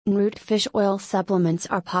NRoute fish oil supplements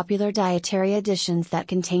are popular dietary additions that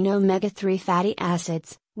contain omega-3 fatty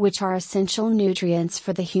acids, which are essential nutrients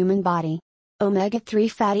for the human body. Omega-3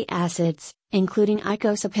 fatty acids, including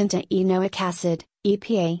eicosapentaenoic acid,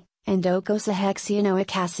 EPA, and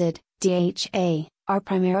docosahexaenoic acid, DHA, are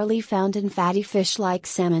primarily found in fatty fish like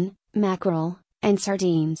salmon, mackerel, and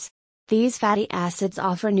sardines. These fatty acids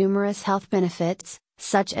offer numerous health benefits,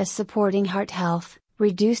 such as supporting heart health,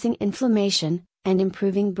 reducing inflammation, and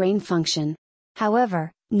improving brain function.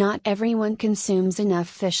 However, not everyone consumes enough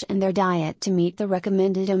fish in their diet to meet the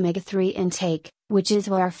recommended omega-3 intake, which is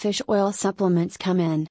where fish oil supplements come in.